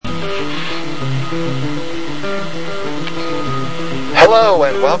Hello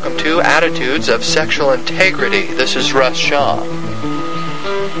and welcome to Attitudes of Sexual Integrity. This is Russ Shaw.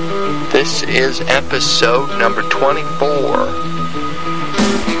 This is episode number 24. A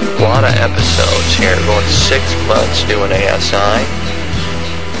lot of episodes here, going 6 months doing ASI.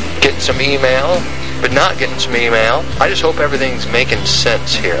 Getting some email, but not getting some email. I just hope everything's making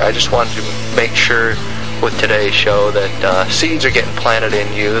sense here. I just wanted to make sure with today's show that seeds are getting planted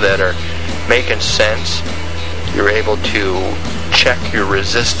in you that are making sense. You're able to check your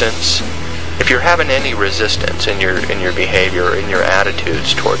resistance. If you're having any resistance in your behavior or in your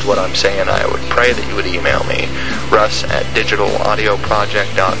attitudes towards what I'm saying, I would pray that you would email me,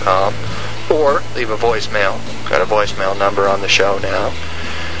 russ@digitalaudioproject.com, or leave a voicemail. Got a voicemail number on the show now.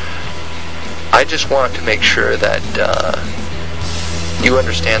 I just want to make sure that you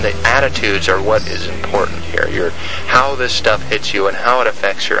understand that attitudes are what is important here. How this stuff hits you and how it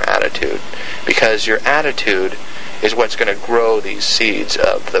affects your attitude. Because your attitude is what's going to grow these seeds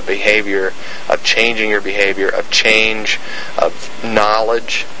of the behavior, of changing your behavior, of change, of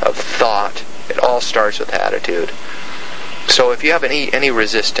knowledge, of thought. It all starts with attitude. So if you have any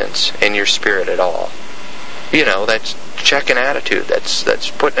resistance in your spirit at all, that's checking attitude. That's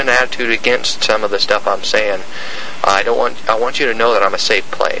putting an attitude against some of the stuff I'm saying. I want you to know that I'm a safe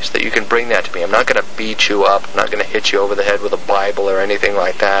place, that you can bring that to me. I'm not going to beat you up. I'm not going to hit you over the head with a Bible or anything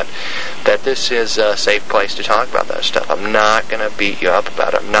like that. That this is a safe place to talk about that stuff. I'm not going to beat you up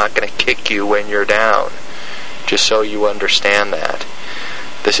about it. I'm not going to kick you when you're down. Just so you understand that.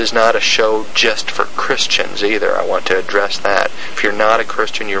 This is not a show just for Christians either. I want to address that. If you're not a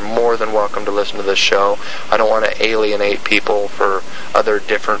Christian, you're more than welcome to listen to this show. I don't want to alienate people for other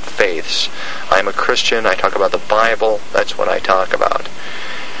different faiths. I'm a Christian. I talk about the Bible. That's what I talk about.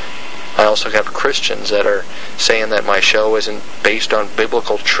 I also have Christians that are saying that my show isn't based on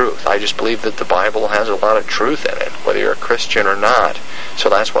biblical truth. I just believe that the Bible has a lot of truth in it, whether you're a Christian or not. So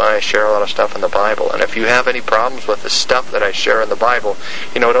that's why I share a lot of stuff in the Bible. And if you have any problems with the stuff that I share in the Bible,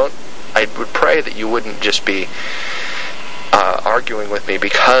 I would pray that you wouldn't just be arguing with me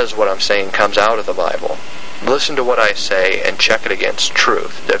because what I'm saying comes out of the Bible. Listen to what I say and check it against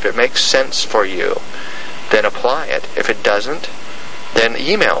truth. If it makes sense for you, then apply it. If it doesn't, then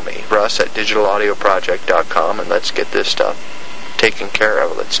email me, russ@digitalaudioproject.com, and let's get this stuff taken care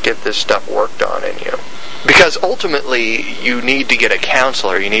of. Let's get this stuff worked on in you. Because ultimately, you need to get a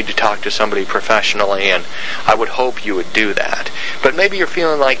counselor. You need to talk to somebody professionally, and I would hope you would do that. But maybe you're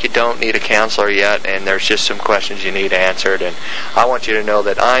feeling like you don't need a counselor yet, and there's just some questions you need answered, and I want you to know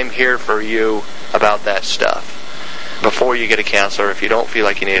that I'm here for you about that stuff. Before you get a counselor, if you don't feel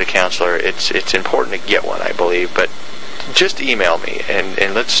like you need a counselor, it's important to get one, I believe, but just email me,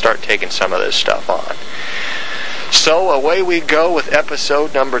 and let's start taking some of this stuff on. So away we go with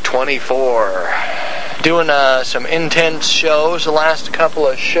episode number 24. Doing some intense shows, the last couple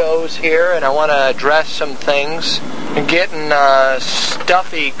of shows here, and I want to address some things. Getting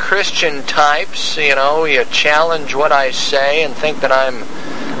stuffy Christian types, you challenge what I say and think that I'm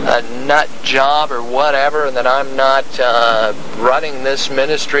a nut job or whatever, and that I'm not running this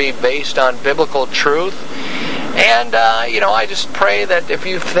ministry based on biblical truth. And, I just pray that if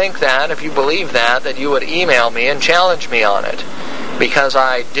you think that, if you believe that you would email me and challenge me on it. Because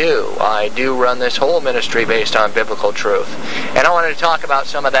I do run this whole ministry based on biblical truth. And I wanted to talk about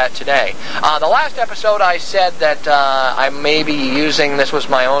some of that today. The last episode I said that I may be using, this was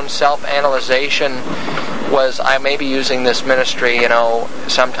my own self-analyzation, was I may be using this ministry,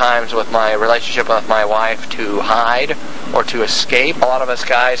 sometimes with my relationship with my wife to hide or to escape. A lot of us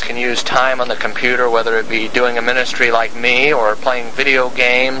guys can use time on the computer, whether it be doing a ministry like me or playing video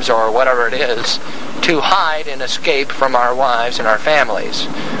games or whatever it is, to hide and escape from our wives and our families.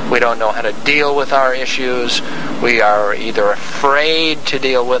 We don't know how to deal with our issues. We are either afraid to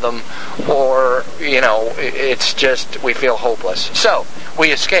deal with them or, it's just we feel hopeless. So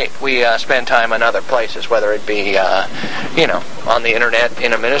we escape. We spend time in other places, whether it be, on the internet,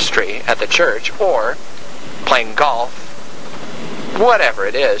 in a ministry, at the church, or playing golf. Whatever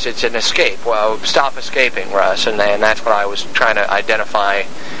it is, it's an escape. Well, stop escaping, Russ. And that's what I was trying to identify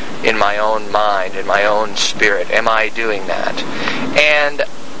in my own mind, in my own spirit. Am I doing that? And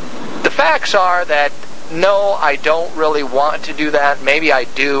the facts are that no, I don't really want to do that. Maybe I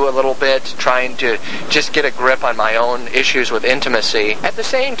do a little bit, trying to just get a grip on my own issues with intimacy. At the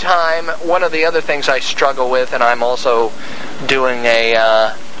same time, one of the other things I struggle with, and I'm also doing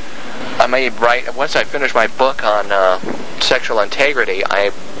once I finish my book on sexual integrity,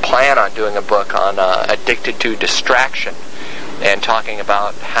 I plan on doing a book on addicted to distraction, and talking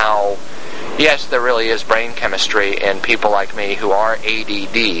about how, yes, there really is brain chemistry in people like me who are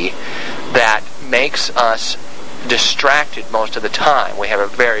ADD, that makes us distracted most of the time. We have a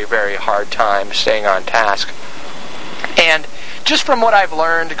very, very hard time staying on task. And just from what I've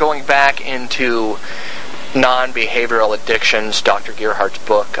learned going back into non-behavioral addictions, Dr. Gearhart's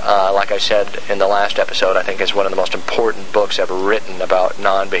book, like I said in the last episode, I think is one of the most important books ever written about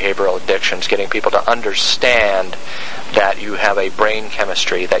non-behavioral addictions, getting people to understand that you have a brain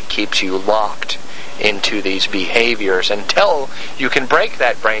chemistry that keeps you locked into these behaviors until you can break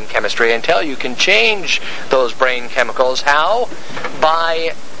that brain chemistry, until you can change those brain chemicals. How?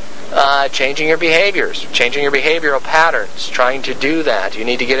 By changing your behaviors, changing your behavioral patterns, trying to do that. You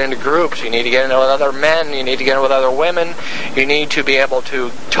need to get into groups, you need to get into with other men, you need to get in with other women, you need to be able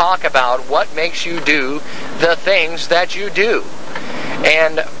to talk about what makes you do the things that you do.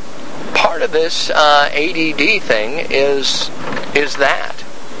 And part of this ADD thing is that.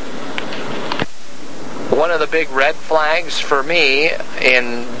 One of the big red flags for me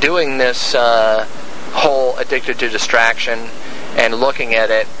in doing this whole addicted to distraction and looking at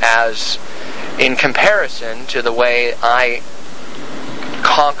it as in comparison to the way I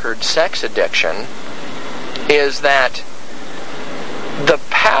conquered sex addiction is that the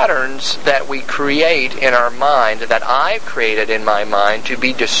patterns that we create in our mind, that I've created in my mind to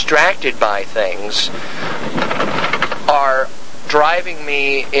be distracted by things, are driving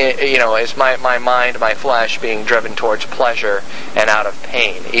me, is my mind, my flesh being driven towards pleasure and out of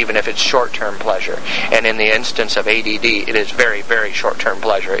pain, even if it's short-term pleasure. And in the instance of ADD, it is very, very short-term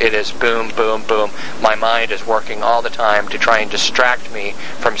pleasure. It is boom, boom, boom. My mind is working all the time to try and distract me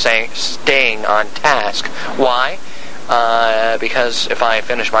from staying on task. Why? Because if I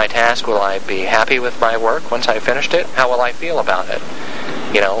finish my task, will I be happy with my work once I've finished it? How will I feel about it?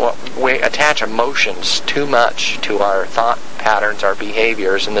 We attach emotions too much to our thought patterns, our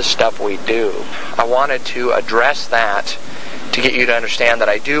behaviors, and the stuff we do. I wanted to address that to get you to understand that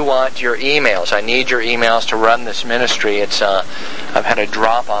I do want your emails. I need your emails to run this ministry. I've had a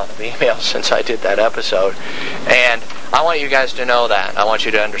drop-off of emails since I did that episode. And I want you guys to know that. I want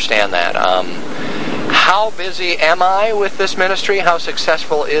you to understand that. How busy am I with this ministry? How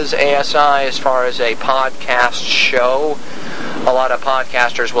successful is ASI as far as a podcast show? A lot of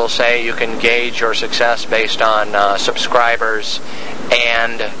podcasters will say you can gauge your success based on subscribers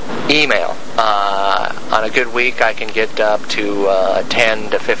and email. On a good week, I can get up to 10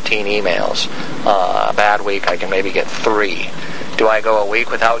 to 15 emails. A bad week, I can maybe get 3. Do I go a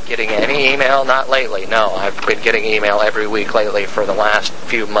week without getting any email? Not lately, no. I've been getting email every week lately for the last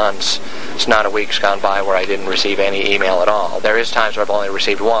few months. It's not a week's gone by where I didn't receive any email at all. There is times where I've only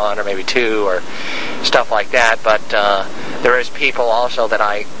received 1 or maybe 2 or stuff like that, but there is people also that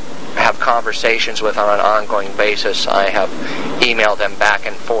I have conversations with on an ongoing basis. I have emailed them back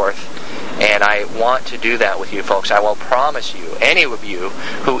and forth, and I want to do that with you folks. I will promise you, any of you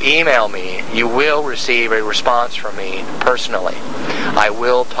who email me, you will receive a response from me personally. I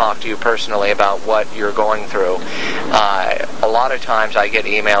will talk to you personally about what you're going through. A lot of times I get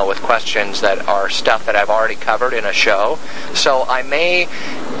email with questions that are stuff that I've already covered in a show, so I may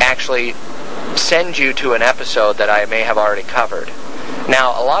actually send you to an episode that I may have already covered.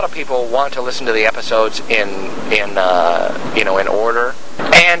 Now, a lot of people want to listen to the episodes in order,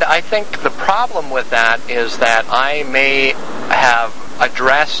 and I think the problem with that is that I may have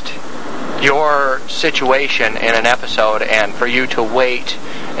addressed your situation in an episode, and for you to wait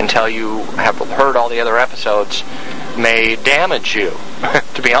until you have heard all the other episodes may damage you,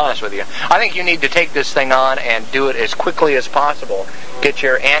 to be honest with you. I think you need to take this thing on and do it as quickly as possible. Get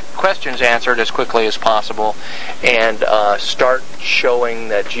your questions answered as quickly as possible, and start showing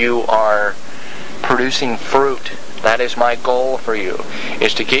that you are producing fruit. That is my goal for you,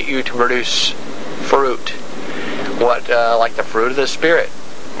 is to get you to produce fruit. Like the fruit of the Spirit.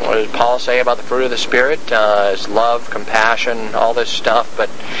 What did Paul say about the fruit of the Spirit? Is love, compassion, all this stuff, but,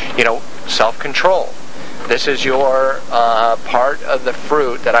 self-control. This is your part of the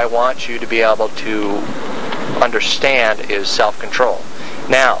fruit that I want you to be able to understand is self-control.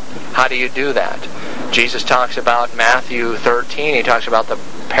 Now, how do you do that? Jesus talks about Matthew 13. He talks about the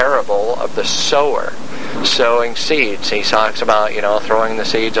parable of the sower sowing seeds. He talks about, throwing the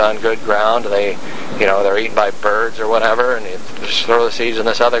seeds on good ground. They're eaten by birds or whatever, and you just throw the seeds in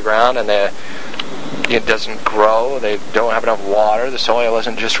this other ground, and it doesn't grow. They don't have enough water. The soil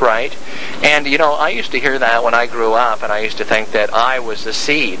isn't just right. And, I used to hear that when I grew up, and I used to think that I was the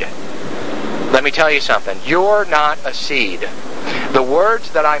seed. Let me tell you something. You're not a seed. The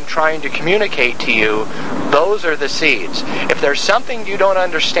words that I'm trying to communicate to you, those are the seeds. If there's something you don't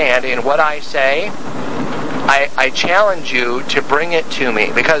understand in what I say, I challenge you to bring it to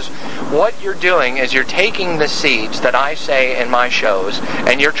me, because what you're doing is you're taking the seeds that I say in my shows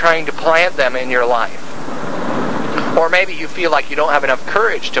and you're trying to plant them in your life. Or maybe you feel like you don't have enough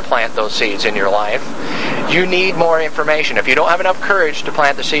courage to plant those seeds in your life. You need more information. If you don't have enough courage to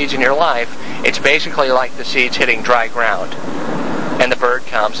plant the seeds in your life, it's basically like the seeds hitting dry ground. And the bird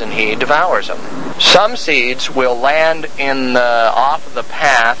comes and he devours them. Some seeds will land off of the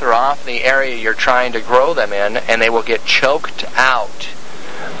path or off the area you're trying to grow them in, and they will get choked out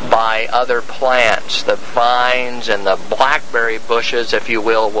by other plants. The vines and the blackberry bushes, if you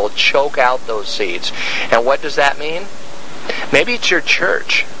will choke out those seeds. And what does that mean? Maybe it's your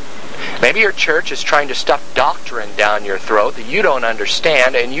church. Maybe your church is trying to stuff doctrine down your throat that you don't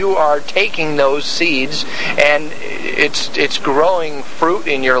understand, and you are taking those seeds and it's growing fruit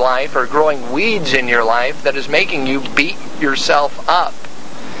in your life or growing weeds in your life that is making you beat yourself up.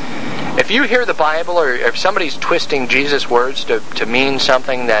 If you hear the Bible, or if somebody's twisting Jesus' words to mean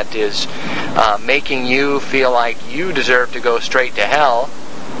something that is making you feel like you deserve to go straight to hell,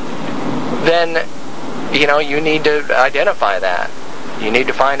 then you need to identify that. You need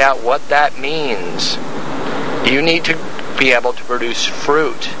to find out what that means. You need to be able to produce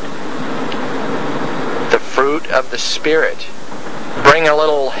fruit. The fruit of the Spirit. Bring a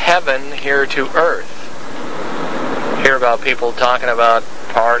little heaven here to earth. Hear about people talking about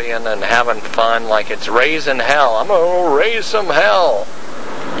partying and having fun like it's raising hell. I'm going to raise some hell.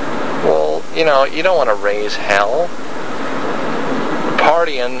 Well, you don't want to raise hell.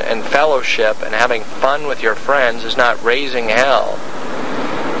 Partying and fellowship and having fun with your friends is not raising hell.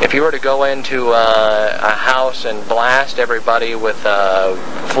 If you were to go into a house and blast everybody with a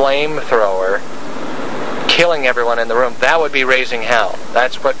flamethrower, killing everyone in the room, that would be raising hell.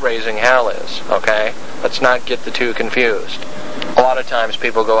 That's what raising hell is, okay? Let's not get the two confused. A lot of times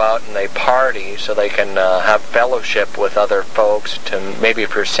people go out and they party so they can have fellowship with other folks, maybe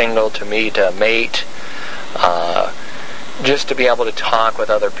if you're single, to meet a mate, just to be able to talk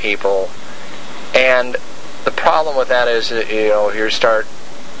with other people. And the problem with that is, you start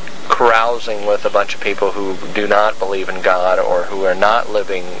carousing with a bunch of people who do not believe in God, or who are not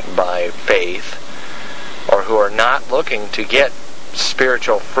living by faith, or who are not looking to get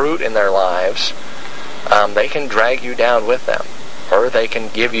spiritual fruit in their lives. They can drag you down with them, or they can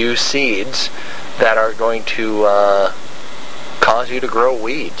give you seeds that are going to cause you to grow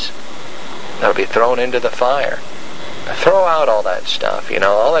weeds that'll be thrown into the fire. Throw out all that stuff,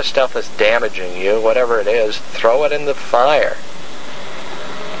 all that stuff that's damaging you, whatever it is, throw it in the fire.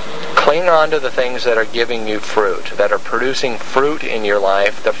 Cling on to the things that are giving you fruit, that are producing fruit in your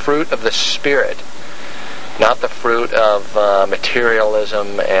life, the fruit of the Spirit, not the fruit of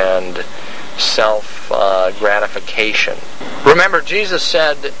materialism and self-gratification. Remember, Jesus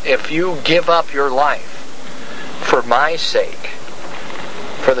said, if you give up your life for my sake,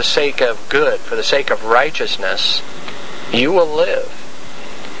 for the sake of good, for the sake of righteousness, you will live.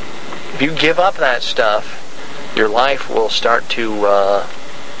 If you give up that stuff, your life will start to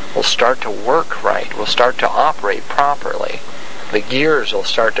work right, will start to operate properly. The gears will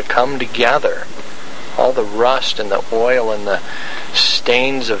start to come together. All the rust and the oil and the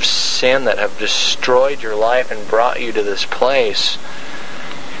stains of sin that have destroyed your life and brought you to this place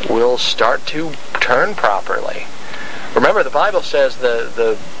will start to turn properly. Remember, the Bible says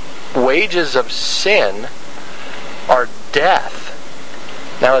the wages of sin are death.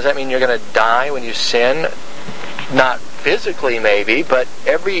 Now, does that mean you're going to die when you sin? Not physically, maybe, but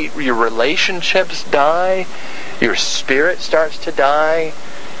your relationships die. Your spirit starts to die.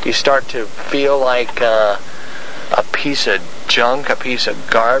 You start to feel like a piece of junk, a piece of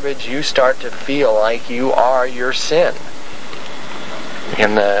garbage. You start to feel like you are your sin.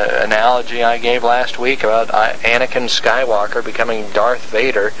 In the analogy I gave last week about Anakin Skywalker becoming Darth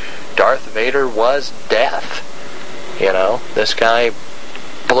Vader was death. This guy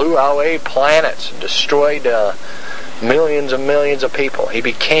blew away planets and destroyed millions and millions of people. He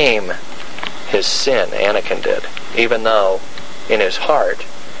became his sin, Anakin did, even though in his heart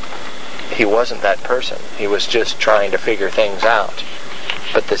he wasn't that person. He was just trying to figure things out.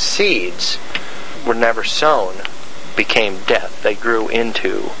 But the seeds were never sown, became death. They grew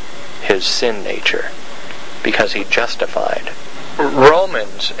into his sin nature because he justified.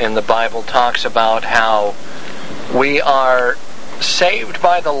 Romans in the Bible talks about how we are saved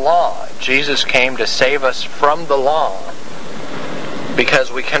by the law. Jesus came to save us from the law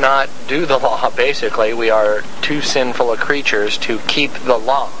because we cannot do the law, basically. We are too sinful a creatures to keep the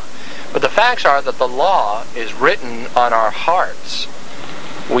law. But the facts are that the law is written on our hearts.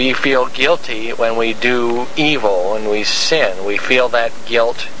 We feel guilty when we do evil, when we sin. We feel that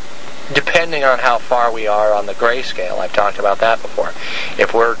guilt depending on how far we are on the grayscale. I've talked about that before.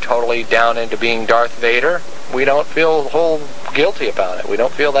 If we're totally down into being Darth Vader, we don't feel whole guilty about it. We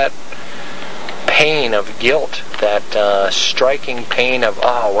don't feel that pain of guilt, that striking pain of,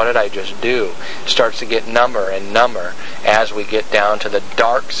 oh, what did I just do? It starts to get number and number as we get down to the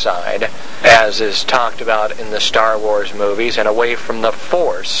dark side, as is talked about in the Star Wars movies, and away from the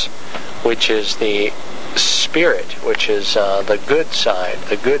Force, which is the Spirit, which is the good side,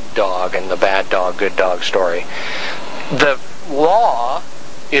 the good dog and the bad dog, good dog story. The law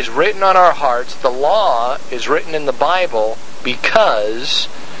is written on our hearts. The law is written in the Bible because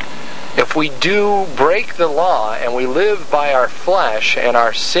if we do break the law and we live by our flesh and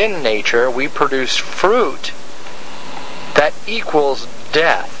our sin nature, we produce fruit that equals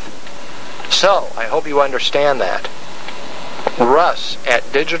death. So, I hope you understand that. Russ at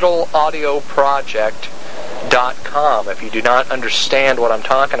digitalaudioproject.com if you do not understand what I'm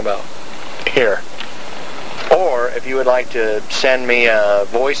talking about here. Or if you would like to send me a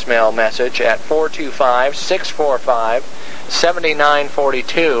voicemail message at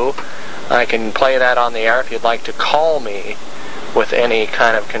 425-645-7942, I can play that on the air if you'd like to call me with any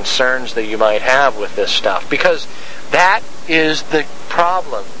kind of concerns that you might have with this stuff. Because that is the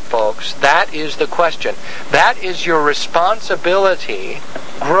problem, folks. That is the question. That is your responsibility.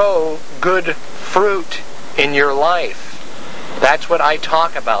 Grow good fruit in your life. That's what I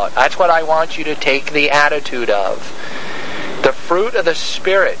talk about. That's what I want you to take the attitude of. The fruit of the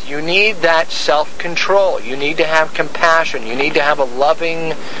Spirit. You need that self-control. You need to have compassion. You need to have a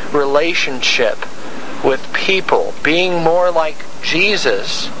loving relationship with people. Being more like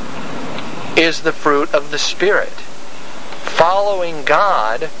Jesus is the fruit of the Spirit. Following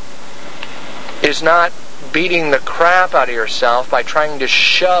God is not beating the crap out of yourself by trying to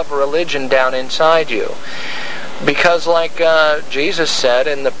shove religion down inside you. Because like Jesus said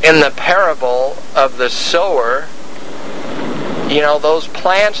in the parable of the sower, you know, those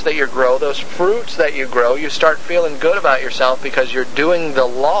plants that you grow, those fruits that you grow, you start feeling good about yourself because you're doing the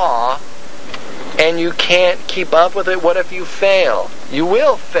law and you can't keep up with it. What if you fail? You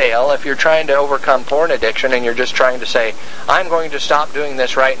will fail if you're trying to overcome porn addiction and you're just trying to say, I'm going to stop doing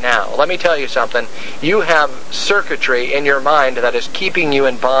this right now. Let me tell you something. You have circuitry in your mind that is keeping you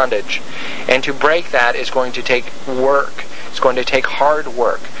in bondage. And to break that is going to take work. It's going to take hard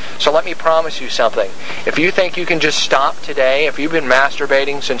work. So let me promise you something. If you think you can just stop today, if you've been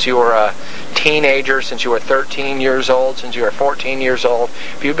masturbating since you were a teenager, since you were 13 years old, since you were 14 years old,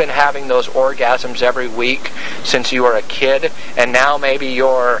 if you've been having those orgasms every week since you were a kid, and now maybe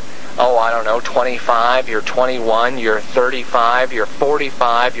you're, 25, you're 21, you're 35, you're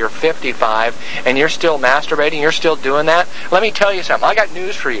 45, you're 55, and you're still masturbating, you're still doing that, let me tell you something. I got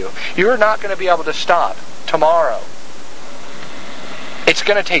news for you. You're not going to be able to stop tomorrow. It's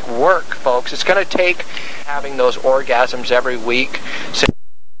going to take work, folks. It's going to take having those orgasms every week.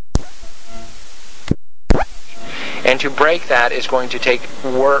 And to break that is going to take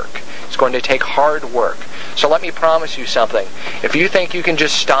work. It's going to take hard work. So let me promise you something. If you think you can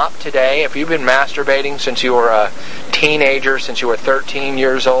just stop today, if you've been masturbating since you were a teenager, since you were 13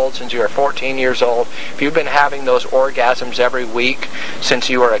 years old, since you were 14 years old, if you've been having those orgasms every week since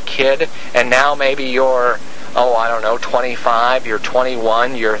you were a kid, and now maybe you're 25, you're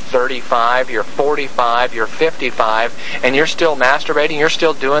 21, you're 35, you're 45, you're 55, and you're still masturbating, you're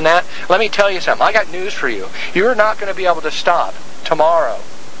still doing that, let me tell you something. I got news for you. You're not going to be able to stop tomorrow.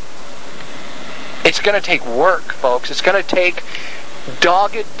 It's going to take work, folks. It's going to take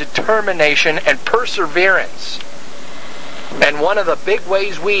dogged determination and perseverance. And one of the big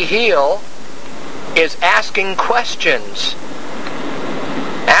ways we heal is asking questions.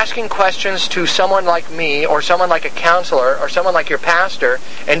 Asking questions to someone like me, or someone like a counselor, or someone like your pastor,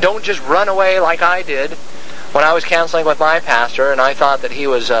 and don't just run away like I did when I was counseling with my pastor, and I thought that he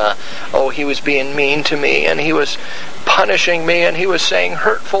was being mean to me, and he was punishing me, and he was saying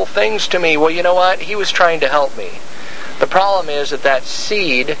hurtful things to me. Well, you know what? He was trying to help me. The problem is that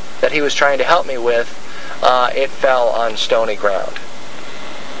seed that he was trying to help me with, it fell on stony ground.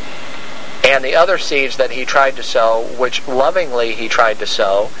 And the other seeds that he tried to sow, which lovingly he tried to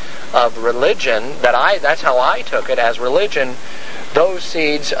sow, of religion, that's how I took it as religion, those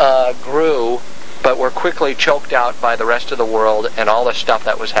seeds grew, but were quickly choked out by the rest of the world and all the stuff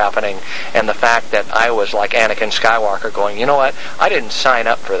that was happening, and the fact that I was like Anakin Skywalker going, you know what, I didn't sign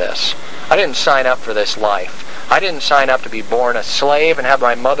up for this. I didn't sign up for this life. I didn't sign up to be born a slave and have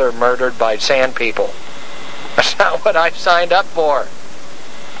my mother murdered by sand people. That's not what I signed up for.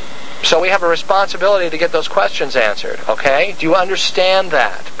 So we have a responsibility to get those questions answered, okay? Do you understand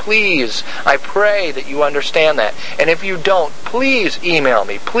that? Please, I pray that you understand that. And if you don't, please email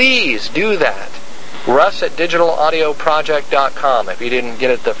me. Please do that. Russ at digitalaudioproject.com if you didn't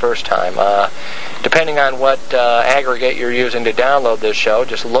get it the first time. Depending on what aggregate you're using to download this show,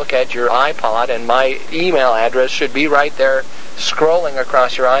 just look at your iPod, and my email address should be right there scrolling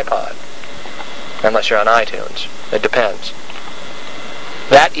across your iPod. Unless you're on iTunes. It depends.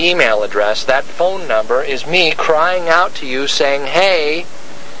 That email address, that phone number, is me crying out to you saying, hey,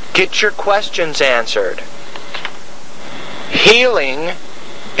 get your questions answered. Healing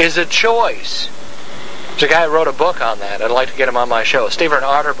is a choice. There's a guy who wrote a book on that. I'd like to get him on my show. Stephen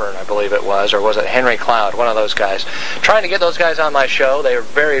Arterburn, I believe it was, or was it Henry Cloud? One of those guys. Trying to get those guys on my show. They are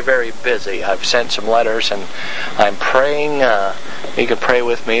very, very busy. I've sent some letters, and I'm praying, you can pray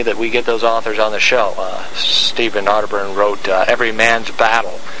with me, that we get those authors on the show. Stephen Arterburn wrote Every Man's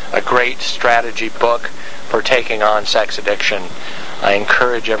Battle, a great strategy book for taking on sex addiction. I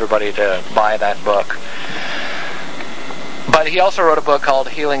encourage everybody to buy that book. But he also wrote a book called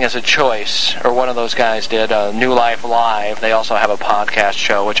Healing is a Choice, or one of those guys did, New Life Live. They also have a podcast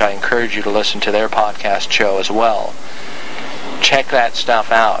show, which I encourage you to listen to their podcast show as well. Check that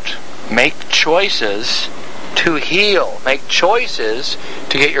stuff out. Make choices to heal. Make choices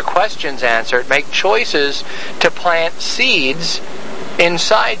to get your questions answered. Make choices to plant seeds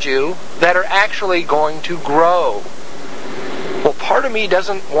inside you that are actually going to grow. Well, part of me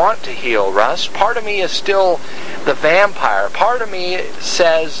doesn't want to heal, Russ. Part of me is still the vampire. Part of me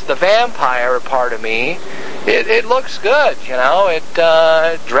says the vampire part of me, it looks good, you know. It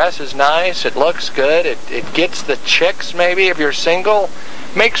dresses nice. It looks good. It gets the chicks, maybe, if you're single.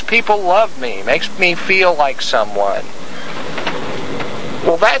 Makes people love me. Makes me feel like someone.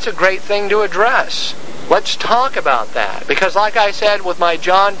 Well, that's a great thing to address. Let's talk about that. Because like I said with my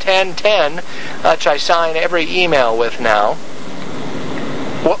John 10:10, which I sign every email with now,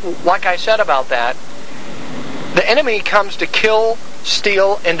 like I said about that, the enemy comes to kill,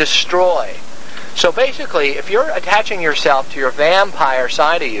 steal, and destroy. So basically, if you're attaching yourself to your vampire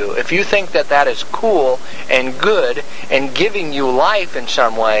side of you, if you think that that is cool and good and giving you life in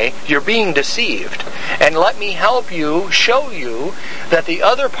some way, you're being deceived. And let me help you, show you that the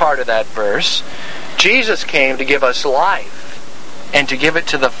other part of that verse, Jesus came to give us life and to give it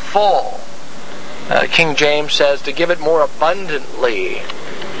to the full. King James says to give it more abundantly.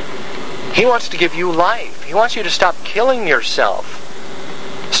 He wants to give you life. He wants you to stop killing yourself.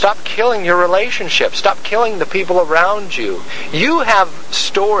 Stop killing your relationships. Stop killing the people around you. You have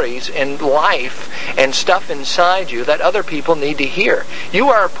stories and life and stuff inside you that other people need to hear. You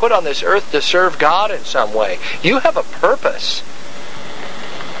are put on this earth to serve God in some way. You have a purpose.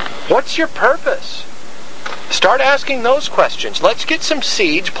 What's your purpose? Start asking those questions. Let's get some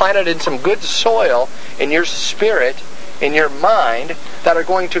seeds planted in some good soil in your spirit, in your mind, that are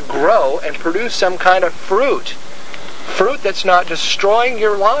going to grow and produce some kind of fruit. Fruit that's not destroying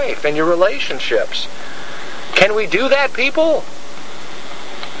your life and your relationships. Can we do that, people?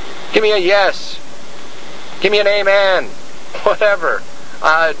 Give me a yes. Give me an amen. Whatever.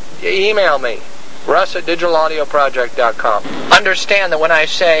 Email me. Russ at digitalaudioproject.com. Understand that when I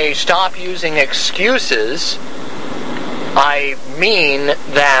say stop using excuses, I mean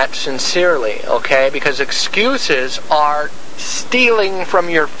that sincerely, okay? Because excuses are stealing from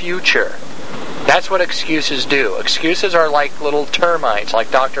your future. That's what excuses do. Excuses are like little termites,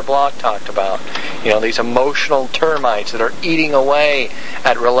 like Dr. Block talked about. You know, these emotional termites that are eating away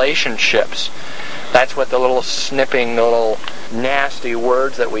at relationships. That's what the little snipping, little nasty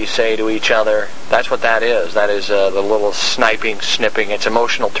words that we say to each other, that's what that is. That is the little snipping. It's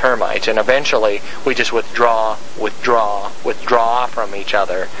emotional termites. And eventually, we just withdraw from each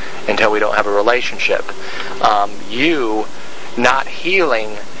other until we don't have a relationship. You not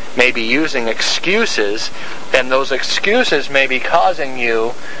healing may be using excuses, and those excuses may be causing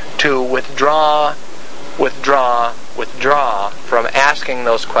you to withdraw from asking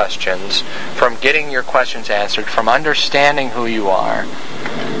those questions, from getting your questions answered, from understanding who you are.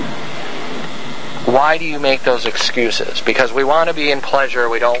 Why do you make those excuses? Because we want to be in pleasure,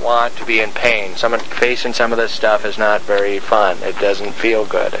 we don't want to be in pain. Facing some of this stuff is not very fun. It doesn't feel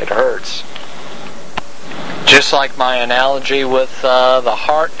good. It hurts. Just like my analogy with the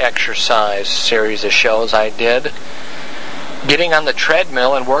heart exercise series of shows I did, getting on the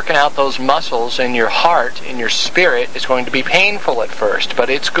treadmill and working out those muscles in your heart, in your spirit, is going to be painful at first, but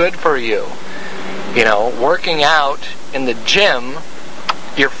it's good for you. You know, working out in the gym,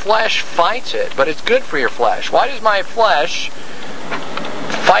 your flesh fights it, but it's good for your flesh. Why does my flesh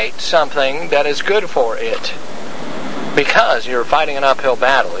fight something that is good for it? Because you're fighting an uphill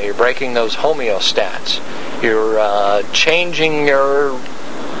battle. You're breaking those homeostats. You're changing your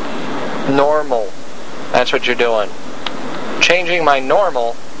normal. That's what you're doing. Changing my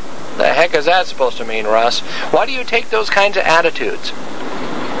normal The heck is that supposed to mean, Russ? Why do you take those kinds of attitudes?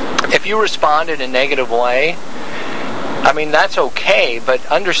 If you respond in a negative way, I mean, that's okay, but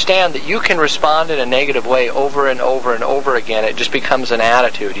understand that you can respond in a negative way over and over and over again. It just becomes an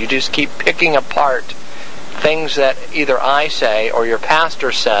attitude. You just keep picking apart things that either I say or your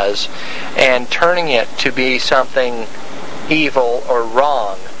pastor says and turning it to be something evil or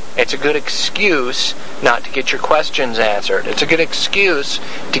wrong. It's a good excuse not to get your questions answered. It's a good excuse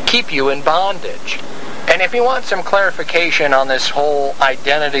to keep you in bondage. And if you want some clarification on this whole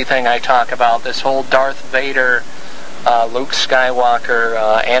identity thing I talk about, this whole Darth Vader, Luke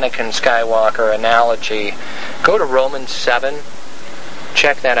Skywalker, Anakin Skywalker analogy, go to Romans 7.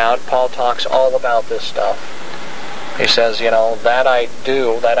 Check that out. Paul talks all about this stuff. He says, that I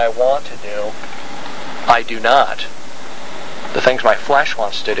do, that I want to do, I do not. The things my flesh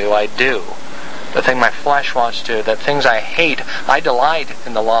wants to do, I do. The thing my flesh wants to, the things I hate, I delight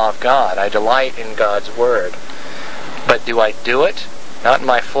in the law of God. I delight in God's Word. But do I do it? Not in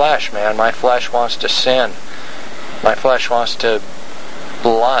my flesh, man. My flesh wants to sin. My flesh wants to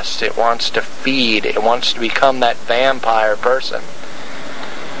lust. It wants to feed. It wants to become that vampire person.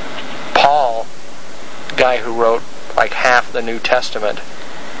 Paul, the guy who wrote like half the New Testament,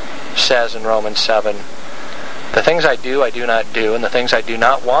 says in Romans 7, the things I do not do, and the things I do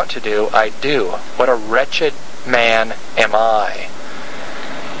not want to do, I do. What a wretched man am I.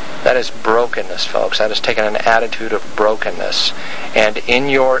 That is brokenness, folks. That is taking an attitude of brokenness. And in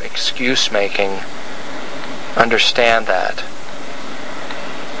your excuse making, understand that.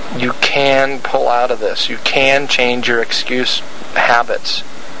 You can pull out of this. You can change your excuse habits.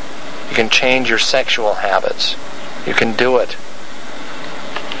 You can change your sexual habits. You can do it.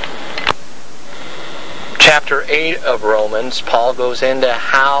 Chapter 8 of Romans, Paul goes into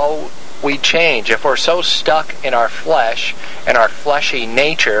how we change. If we're so stuck in our flesh and our fleshy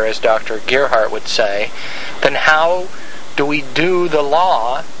nature, as Dr. Gerhardt would say, then how do we do the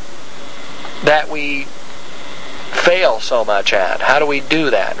law that we fail so much at? How do we do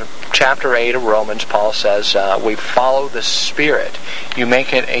that? Chapter 8 of Romans, Paul says, we follow the Spirit. You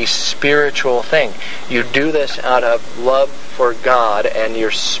make it a spiritual thing. You do this out of love for God, and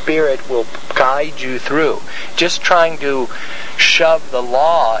your Spirit will guide you through. Just trying to shove the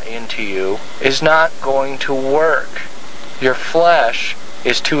law into you is not going to work. Your flesh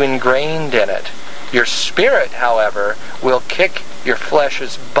is too ingrained in it. Your Spirit, however, will kick your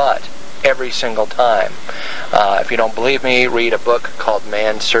flesh's butt every single time. If you don't believe me, read a book called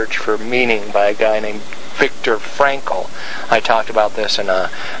Man's Search for Meaning by a guy named Viktor Frankl. I talked about this in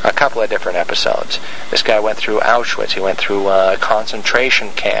a couple of different episodes. This guy went through Auschwitz. He went through concentration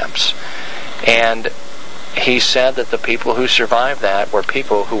camps. And he said that the people who survived that were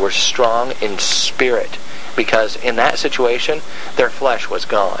people who were strong in spirit, because in that situation, their flesh was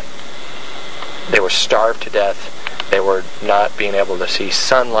gone. They were starved to death. They were not being able to see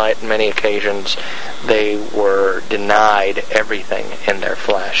sunlight on many occasions. They were denied everything in their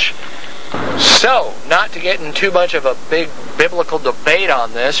flesh. So, not to get in too much of a big biblical debate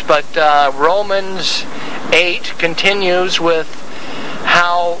on this, but Romans 8 continues with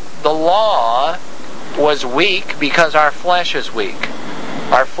how the law was weak because our flesh is weak.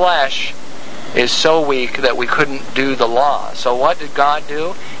 Our flesh is so weak that we couldn't do the law. So what did God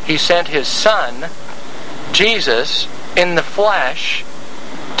do? He sent His Son, Jesus, in the flesh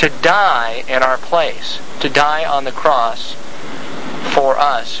to die in our place, to die on the cross for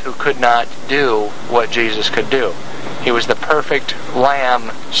us who could not do what Jesus could do. He was the perfect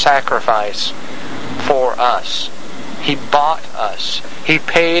lamb sacrifice for us. He bought us. He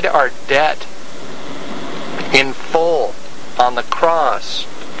paid our debt in full on the cross.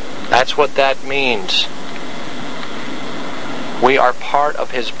 That's what that means. We are part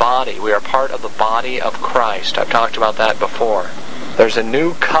of His body. We are part of the body of Christ. I've talked about that before. There's a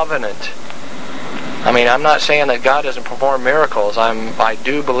new covenant. I mean, I'm not saying that God doesn't perform miracles. I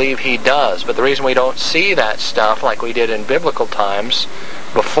do believe He does. But the reason we don't see that stuff like we did in biblical times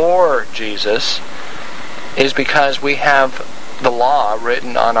before Jesus is because we have the law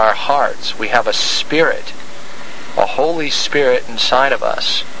written on our hearts. We have a Spirit, a Holy Spirit inside of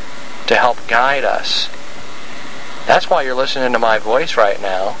us to help guide us. That's why you're listening to my voice right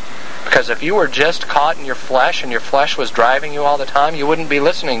now. Because if you were just caught in your flesh and your flesh was driving you all the time, you wouldn't be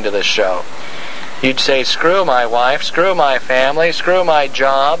listening to this show. You'd say, screw my wife, screw my family, screw my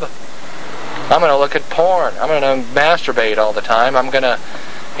job. I'm going to look at porn. I'm going to masturbate all the time. I'm going to,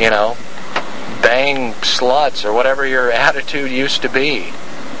 bang sluts or whatever your attitude used to be.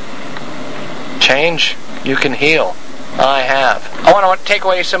 Change, you can heal. I have. I want to take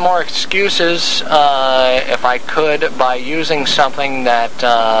away some more excuses, if I could, by using something that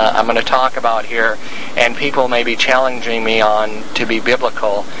I'm going to talk about here, and people may be challenging me on to be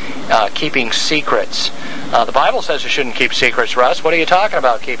biblical, keeping secrets. The Bible says you shouldn't keep secrets, Russ. What are you talking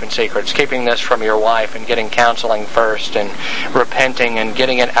about, keeping secrets? Keeping this from your wife and getting counseling first and repenting and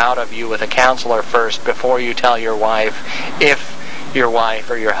getting it out of you with a counselor first before you tell your wife, if your wife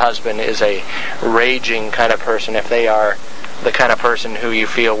or your husband is a raging kind of person, if they are the kind of person who you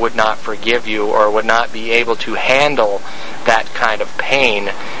feel would not forgive you or would not be able to handle that kind of pain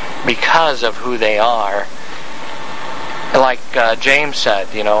because of who they are. Like James said,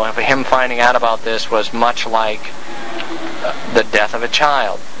 him finding out about this was much like the death of a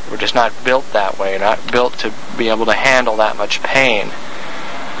child. We're just not built that way, not built to be able to handle that much pain.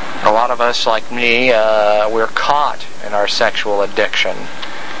 A lot of us, like me, we're caught in our sexual addiction.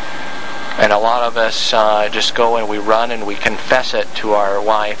 And a lot of us just go and we run and we confess it to our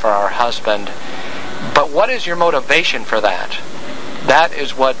wife or our husband. But what is your motivation for that? That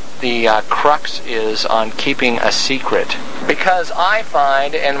is what the crux is on keeping a secret. Because I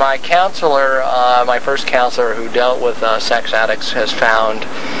find, and my counselor, my first counselor who dealt with sex addicts has found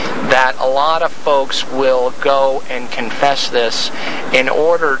that a lot of folks will go and confess this in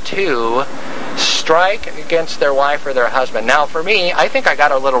order to strike against their wife or their husband. Now, for me, I think I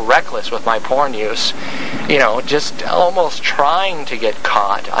got a little reckless with my porn use. Just almost trying to get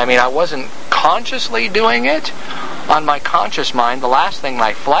caught. I mean, I wasn't consciously doing it. On my conscious mind, the last thing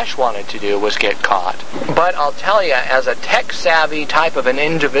my flesh wanted to do was get caught. But I'll tell you, as a tech-savvy type of an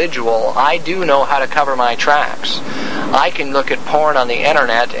individual, I do know how to cover my tracks. I can look at porn on the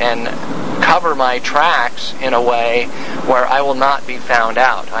internet and cover my tracks in a way where I will not be found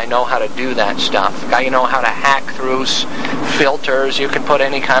out. I know how to do that stuff. I know how to hack through filters. You can put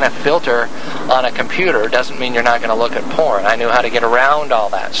any kind of filter on a computer. Doesn't mean you're not going to look at porn. I knew how to get around all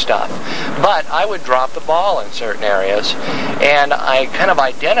that stuff. But I would drop the ball in certain areas. And I kind of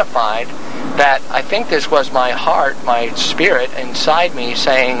identified that I think this was my heart, my spirit inside me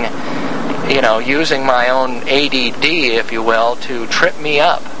saying, using my own ADD, if you will, to trip me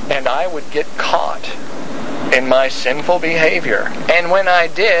up. And I would get caught in my sinful behavior. And when I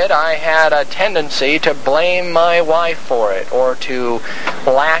did, I had a tendency to blame my wife for it, or to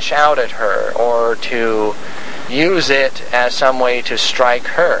lash out at her, or to use it as some way to strike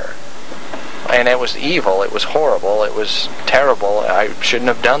her. And it was evil, it was horrible, it was terrible. I shouldn't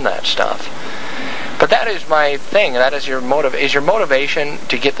have done that stuff. But that is my thing. That is your motive. Is your motivation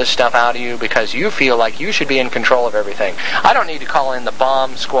to get this stuff out of you because you feel like you should be in control of everything? I don't need to call in the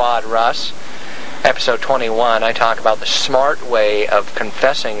bomb squad, Russ. Episode 21, I talk about the smart way of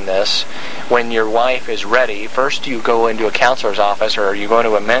confessing this when your wife is ready. First, you go into a counselor's office or you go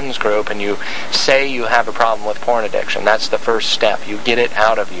into a men's group and you say you have a problem with porn addiction. That's the first step. You get it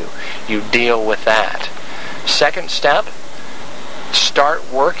out of you. You deal with that. Second step, start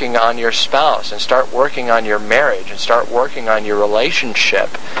working on your spouse and start working on your marriage and start working on your relationship.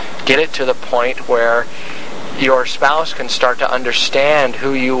 Get it to the point where your spouse can start to understand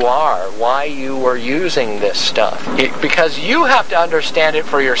who you are, why you were using this stuff. Because you have to understand it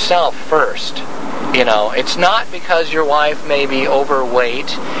for yourself first. It's not because your wife may be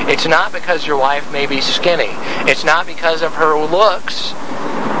overweight. It's not because your wife may be skinny. It's not because of her looks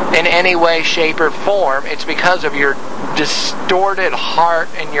in any way, shape, or form. It's because of your distorted heart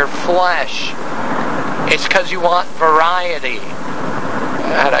and your flesh. It's because you want variety.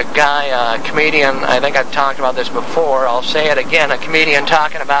 I had a guy, a comedian, I think I've talked about this before, I'll say it again, a comedian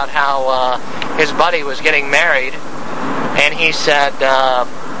talking about how his buddy was getting married, and he said,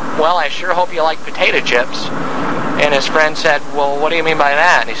 well, I sure hope you like potato chips. And his friend said, well, what do you mean by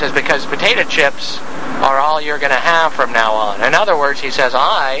that? And he says, because potato chips are all you're going to have from now on. In other words, he says,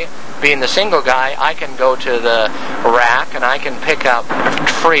 being the single guy, I can go to the rack and I can pick up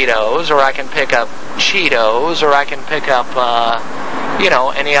Fritos, or I can pick up Cheetos, or I can pick up,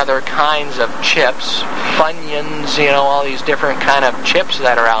 any other kinds of chips, Funyuns, all these different kind of chips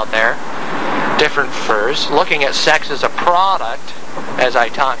that are out there, different furs. Looking at sex as a product, as I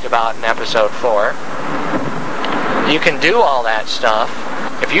talked about in episode 4. You can do all that stuff.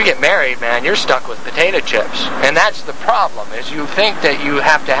 If you get married, man, you're stuck with potato chips. And that's the problem, is you think that you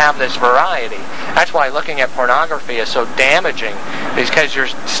have to have this variety. That's why looking at pornography is so damaging, because you're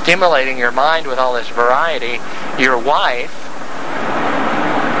stimulating your mind with all this variety. Your wife,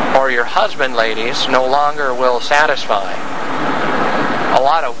 or your husband, ladies, no longer will satisfy. A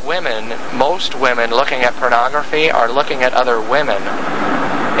lot of women, most women looking at pornography are looking at other women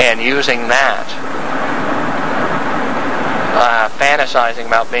and using that. fantasizing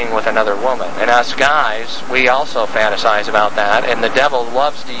about being with another woman. And us guys, we also fantasize about that. And the devil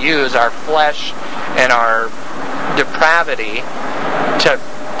loves to use our flesh and our depravity to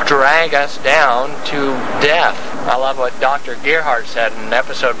drag us down to death. I love what Dr. Gerhardt said in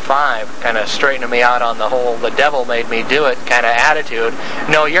episode 5, kind of straightening me out on the whole "the devil made me do it" kind of attitude.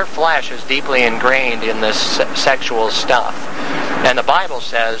 No, your flesh is deeply ingrained in this sexual stuff. And the Bible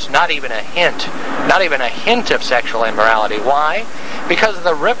says not even a hint of sexual immorality. Why? Because of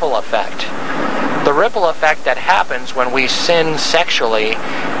the ripple effect. The ripple effect that happens when we sin sexually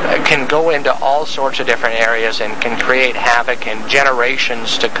can go into all sorts of different areas and can create havoc in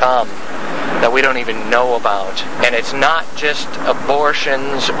generations to come that we don't even know about. And it's not just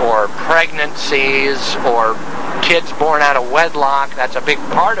abortions or pregnancies or kids born out of wedlock. That's a big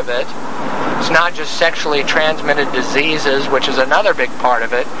part of it. It's not just sexually transmitted diseases, which is another big part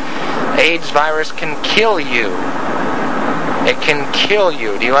of it. AIDS virus can kill you. It can kill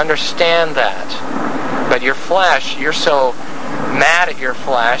you. Do you understand that? But your flesh, you're so mad at your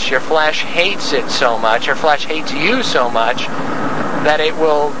flesh hates it so much, your flesh hates you so much, that it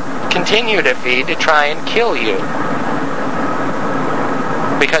will continue to feed to try and kill you.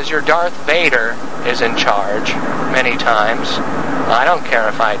 Because your Darth Vader is in charge many times. I don't care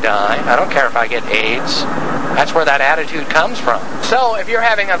if I die. I don't care if I get AIDS. That's where that attitude comes from. So if you're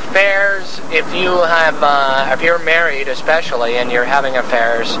having affairs, if you're married especially, and you're having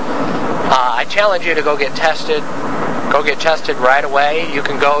affairs, I challenge you to go get tested. Go get tested right away. You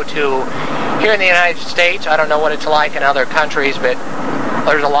can go to, here in the United States, I don't know what it's like in other countries, but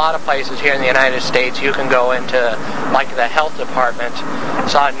there's a lot of places here in the United States you can go into, like the health department. I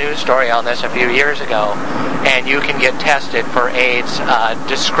saw a news story on this a few years ago, and you can get tested for AIDS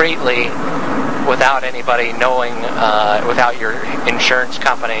discreetly without anybody knowing, without your insurance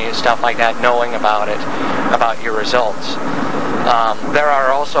company, stuff like that, knowing about it, about your results. There are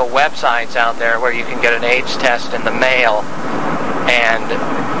also websites out there where you can get an AIDS test in the mail, and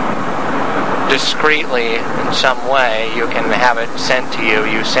discreetly, in some way, you can have it sent to you.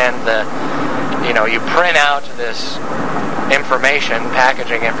 You send you print out this information,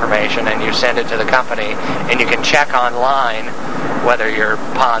 packaging information, and you send it to the company, and you can check online whether you're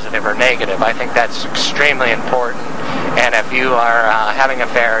positive or negative. I think that's extremely important. And if you are having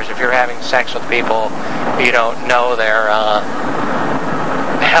affairs, if you're having sex with people you don't know they're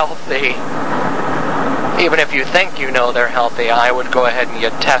healthy, even if you think you know they're healthy, I would go ahead and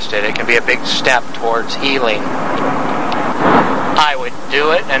get tested. It can be a big step towards healing. I would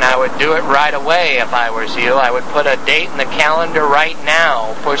do it, and I would do it right away if I was you. I would put a date in the calendar right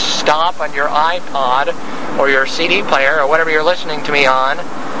now. Push stop on your iPod or your CD player or whatever you're listening to me on,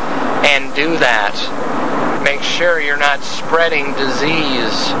 and do that. Make sure you're not spreading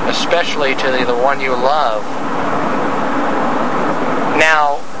disease, especially to the one you love.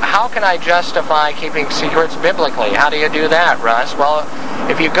 Now, how can I justify keeping secrets biblically? How do you do that, Russ? Well,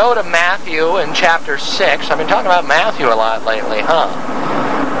 if you go to Matthew in chapter 6, I've been talking about Matthew a lot lately,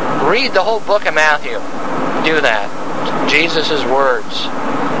 Read the whole book of Matthew. Do that. Jesus' words.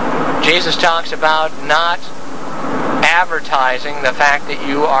 Jesus talks about not advertising the fact that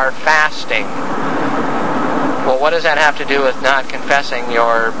you are fasting. Well, what does that have to do with not confessing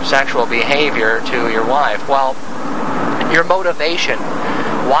your sexual behavior to your wife? Well, your motivation.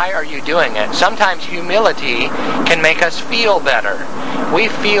 Why are you doing it? Sometimes humility can make us feel better. We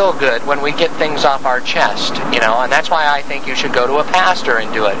feel good when we get things off our chest, and that's why I think you should go to a pastor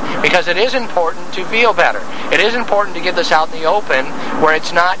and do it. Because it is important to feel better. It is important to get this out in the open where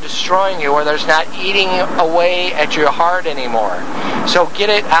it's not destroying you, or there's not eating away at your heart anymore. So get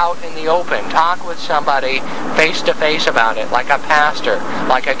it out in the open. Talk with somebody face to face about it, like a pastor,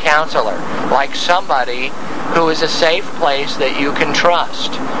 like a counselor, like somebody who is a safe place that you can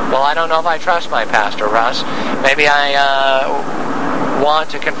trust. Well, I don't know if I trust my pastor, Russ. Maybe I want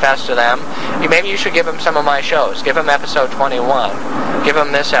to confess to them. Maybe you should give them some of my shows. Give them episode 21. Give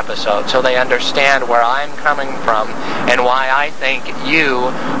them this episode so they understand where I'm coming from and why I think you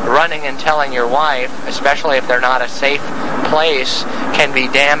running and telling your wife, especially if they're not a safe place, can be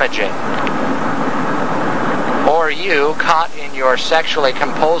damaging. Or you, caught in your sexually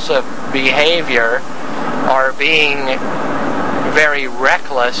compulsive behavior, are being very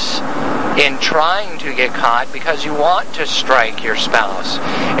reckless in trying to get caught because you want to strike your spouse.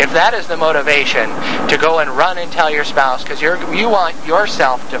 If that is the motivation, to go and run and tell your spouse because you want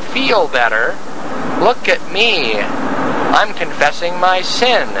yourself to feel better, look at me. I'm confessing my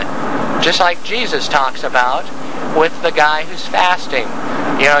sin. Just like Jesus talks about with the guy who's fasting.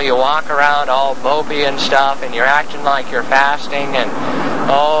 You know, you walk around all mopey and stuff, and you're acting like you're fasting, and,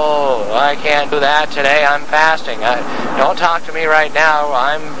 oh, I can't do that today, I'm fasting. Don't talk to me right now,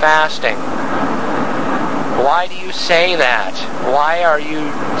 I'm fasting. Why do you say that? Why are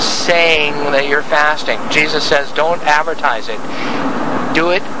you saying that you're fasting? Jesus says, don't advertise it.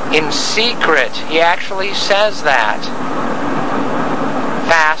 Do it in secret. He actually says that.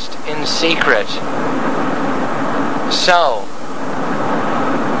 Fast in secret. So,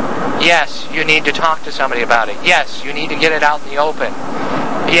 yes, you need to talk to somebody about it. Yes, you need to get it out in the open.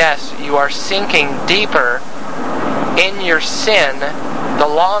 Yes, you are sinking deeper in your sin the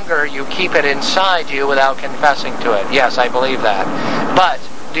longer you keep it inside you without confessing to it. Yes, I believe that. But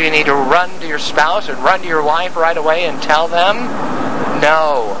do you need to run to your spouse and run to your wife right away and tell them?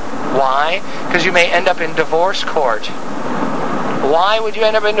 No. Why? Because you may end up in divorce court. Why would you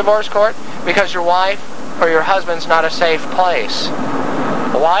end up in divorce court? Because your wife or your husband's not a safe place.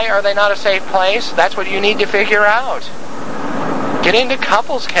 Why are they not a safe place? That's what you need to figure out. Get into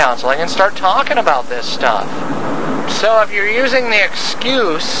couples counseling and start talking about this stuff. So if you're using the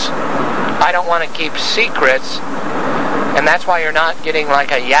excuse, I don't want to keep secrets, and that's why you're not getting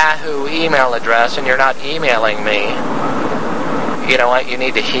like a Yahoo email address and you're not emailing me, you know what? You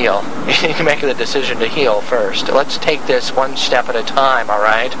need to heal. You need to make the decision to heal first. Let's take this one step at a time,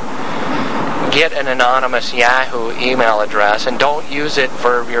 alright? Get an anonymous Yahoo email address and don't use it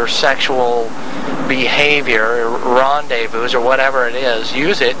for your sexual behavior, rendezvous, or whatever it is.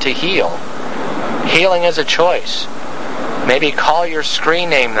 Use it to heal. Healing is a choice. Maybe call your screen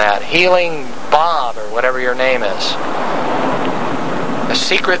name that. Healing Bob, or whatever your name is. A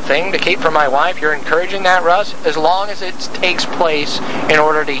secret thing to keep from my wife? You're encouraging that, Russ? As long as it takes place in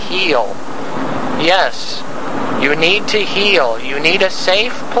order to heal. Yes. You need to heal. You need a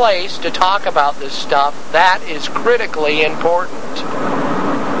safe place to talk about this stuff. That is critically important.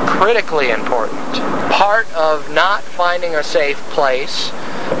 Critically important. Part of not finding a safe place,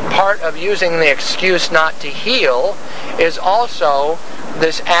 part of using the excuse not to heal, is also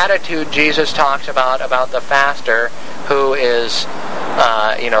this attitude Jesus talks about the faster who is,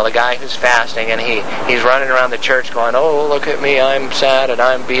 the guy who's fasting, and he's running around the church going, oh, look at me, I'm sad and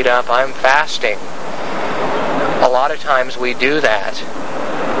I'm beat up, I'm fasting. A lot of times we do that.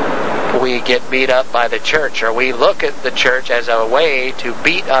 We get beat up by the church, or we look at the church as a way to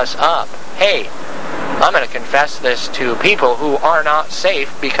beat us up. Hey, I'm going to confess this to people who are not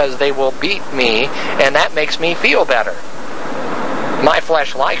safe because they will beat me, and that makes me feel better. My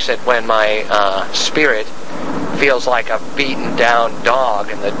flesh likes it when my spirit feels like a beaten down dog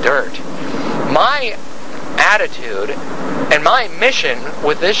in the dirt. My attitude and my mission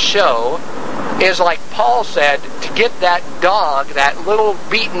with this show is, like Paul said, to get that dog, that little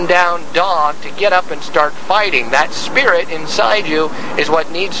beaten down dog, to get up and start fighting. That spirit inside you is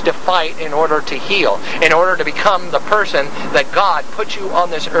what needs to fight in order to heal, in order to become the person that God put you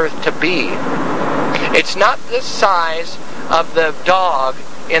on this earth to be. It's not the size of the dog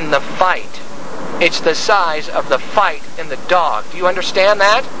in the fight. It's the size of the fight in the dog. Do you understand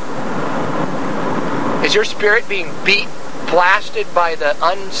that? Is your spirit being blasted by the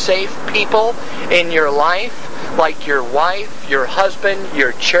unsafe people in your life, like your wife, your husband,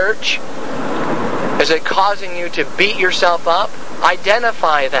 your church? Is it causing you to beat yourself up?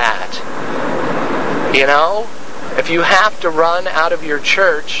 Identify that. You know, if you have to run out of your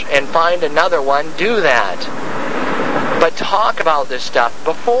church and find another one, do that. But talk about this stuff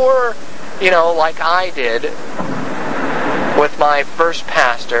before, like I did with my first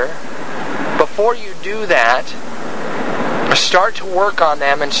pastor. Before you do that, start to work on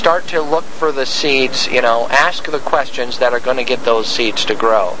them and start to look for the seeds, ask the questions that are going to get those seeds to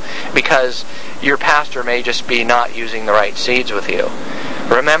grow. Because your pastor may just be not using the right seeds with you.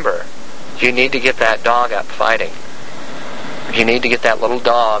 Remember, you need to get that dog up fighting. You need to get that little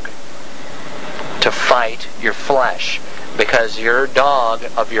dog to fight your flesh. Because your dog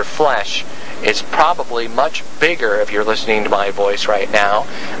of your flesh is probably much bigger, if you're listening to my voice right now,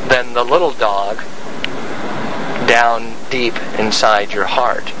 than the little dog down deep inside your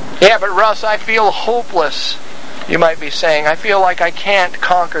heart. Yeah, but Russ, I feel hopeless. You might be saying, I feel like I can't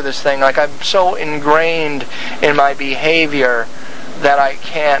conquer this thing, like I'm so ingrained in my behavior that I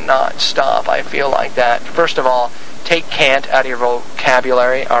cannot stop. I feel like that. First of all, take can't out of your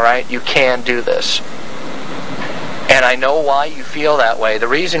vocabulary, alright? You can do this. And I know why you feel that way. The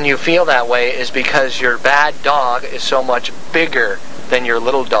reason you feel that way is because your bad dog is so much bigger than your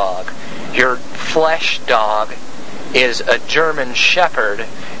little dog. Your flesh dog is a German Shepherd,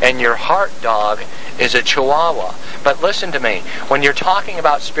 and your heart dog is a Chihuahua. But listen to me. When you're talking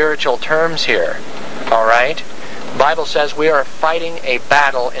about spiritual terms here, alright, The Bible says we are fighting a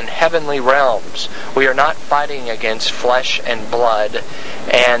battle in heavenly realms. We are not fighting against flesh and blood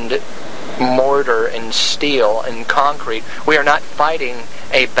and mortar and steel and concrete. We are not fighting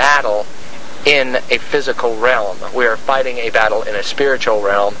a battle in a physical realm. We are fighting a battle in a spiritual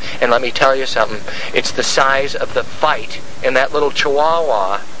realm. And let me tell you something. It's the size of the fight in that little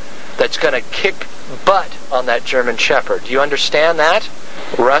chihuahua that's going to kick butt on that German Shepherd. Do you understand that?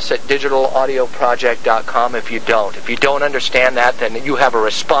 Russ at digitalaudioproject.com if you don't. If you don't understand that, then you have a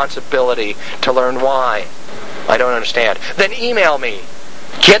responsibility to learn why. I don't understand. Then email me.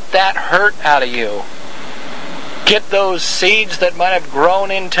 Get that hurt out of you. Get those seeds that might have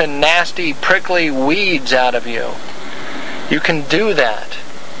grown into nasty, prickly weeds out of you. You can do that.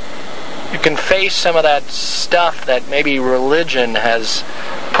 You can face some of that stuff that maybe religion has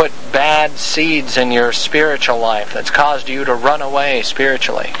put bad seeds in your spiritual life that's caused you to run away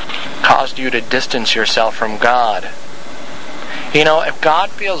spiritually, caused you to distance yourself from God. You know, if God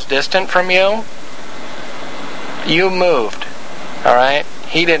feels distant from you, you moved. All right?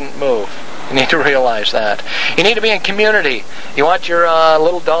 He didn't move. You need to realize that. You need to be in community. You want your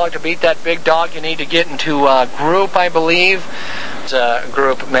little dog to beat that big dog, you need to get into a group, I believe. It's a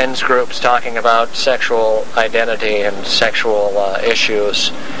group, men's groups, talking about sexual identity and sexual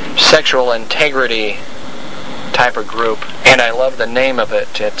issues. Sexual integrity type of group. And I love the name of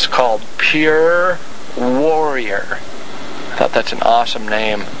it. It's called Pure Warrior. I thought that's an awesome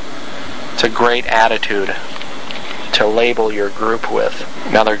name. It's a great attitude to label your group with.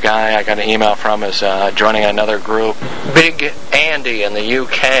 Another guy I got an email from is joining another group. Big Andy in the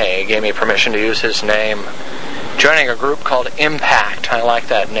UK gave me permission to use his name. Joining a group called Impact. I like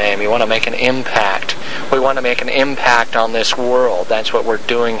that name. You want to make an impact. We want to make an impact on this world. That's what we're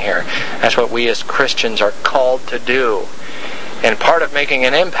doing here. That's what we as Christians are called to do. And part of making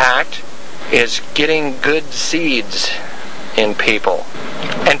an impact is getting good seeds in people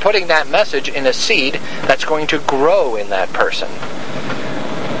and putting that message in a seed that's going to grow in that person.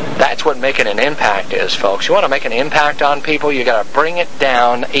 That's what making an impact is, folks. You want to make an impact on people, you got to bring it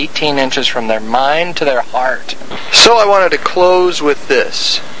down 18 inches from their mind to their heart. So I wanted to close with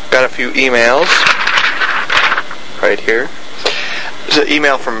this. Got a few emails right here. There's an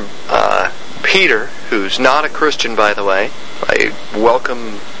email from Peter, who's not a Christian, by the way. I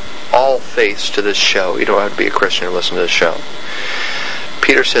welcome all faiths to this show. You don't have to be a Christian to listen to this show.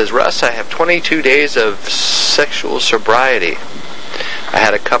 Peter says, Russ, I have 22 days of sexual sobriety. I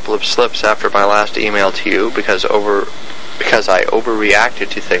had a couple of slips after my last email to you because I overreacted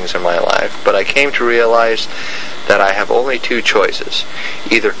to things in my life, but I came to realize that I have only two choices.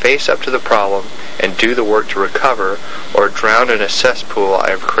 Either face up to the problem and do the work to recover, or drown in a cesspool I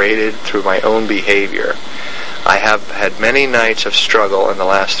have created through my own behavior. I have had many nights of struggle in the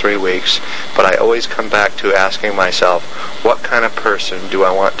last 3 weeks, but I always come back to asking myself, what kind of person do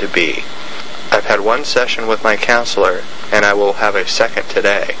I want to be? I've had one session with my counselor, and I will have a second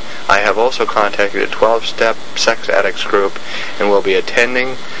today. I have also contacted a 12-step sex addicts group and will be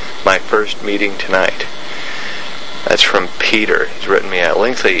attending my first meeting tonight. That's from Peter. He's written me a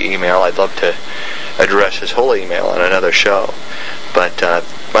lengthy email. I'd love to address his whole email on another show. But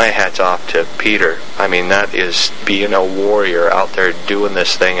my hat's off to Peter. I mean, that is being a warrior out there doing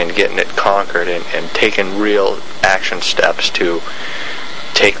this thing and getting it conquered and taking real action steps to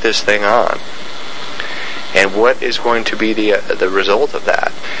take this thing on. And what is going to be the result of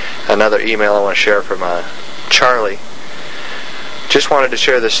that? Another email I want to share from Charlie. Just wanted to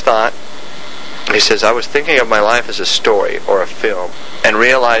share this thought. He says, I was thinking of my life as a story or a film and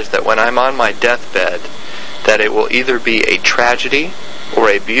realized that when I'm on my deathbed, that it will either be a tragedy or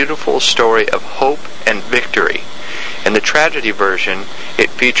a beautiful story of hope and victory. In the tragedy version, it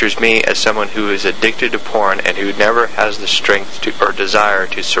features me as someone who is addicted to porn and who never has the strength to, or desire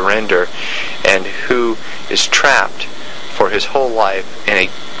to surrender, and who is trapped for his whole life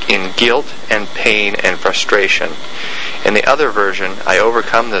in guilt and pain and frustration. In the other version, I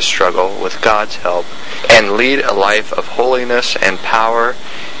overcome this struggle with God's help and lead a life of holiness and power,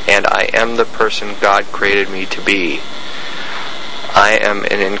 and I am the person God created me to be. I am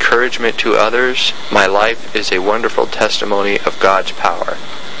an encouragement to others. My life is a wonderful testimony of God's power.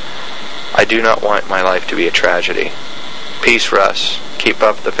 I do not want my life to be a tragedy. Peace, Russ. Keep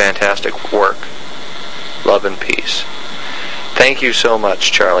up the fantastic work. Love and peace. Thank you so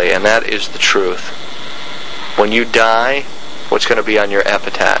much, Charlie, and that is the truth. When you die, what's going to be on your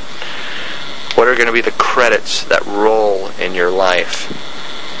epitaph? What are going to be the credits that roll in your life?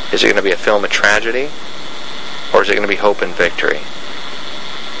 Is it going to be a film of tragedy? Or is it going to be hope and victory?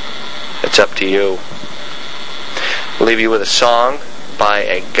 It's up to you. I'll leave you with a song by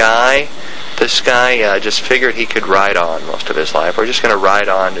a guy This guy just figured he could ride on most of his life. We're just going to ride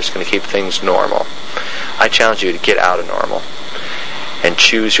on, just going to keep things normal. I challenge you to get out of normal and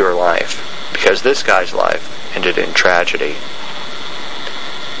choose your life, because this guy's life ended in tragedy.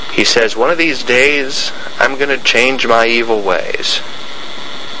 He says, one of these days, I'm going to change my evil ways.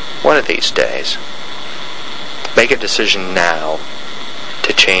 One of these days. Make a decision now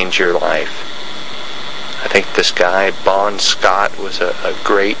to change your life. I think this guy, Bon Scott, was a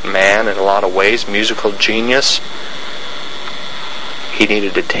great man in a lot of ways, musical genius. He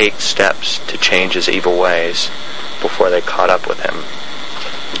needed to take steps to change his evil ways before they caught up with him.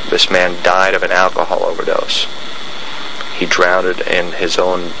 This man died of an alcohol overdose. He drowned in his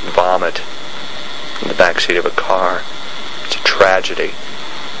own vomit in the backseat of a car. It's a tragedy.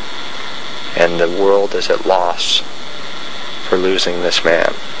 And the world is at loss for losing this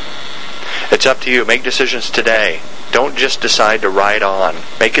man. It's up to you. Make decisions today. Don't just decide to ride on.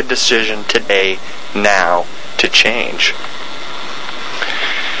 Make a decision today, now, to change.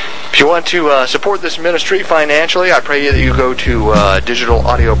 If you want to support this ministry financially, I pray that you go to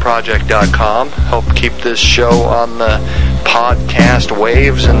digitalaudioproject.com. Help keep this show on the podcast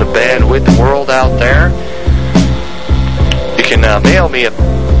waves and the bandwidth world out there. You can mail me a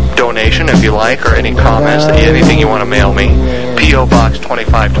donation if you like, or any comments, anything you want to mail me. P.O. Box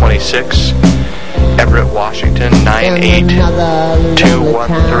 2526, Everett, Washington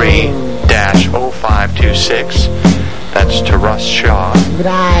 98213-0526. That's to Russ Shaw.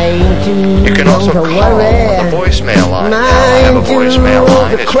 You can also call the voicemail line. Now I have a voicemail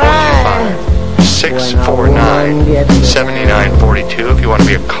line. It's 425-649-7942. If you want to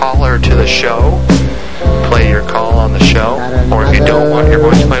be a caller to the show, play your call on the show. Or if you don't want your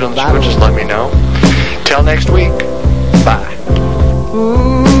voice played on the show, just let me know. Till next week. Bye.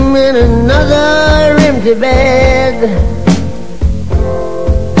 In another empty bed.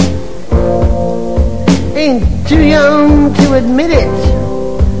 Ain't too young to admit it.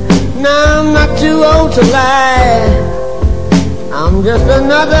 Now I'm not too old to lie. I'm just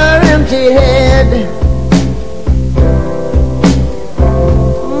another empty head.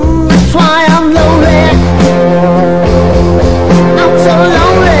 That's why I'm lonely. I'm so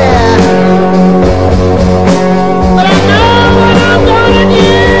lonely. But I know what I'm gonna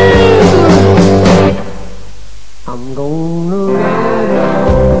do. I'm gonna ride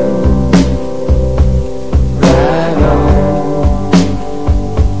on.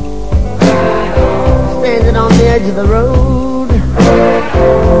 Standing on the edge of the road,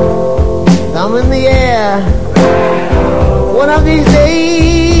 thumb in the air. One of these days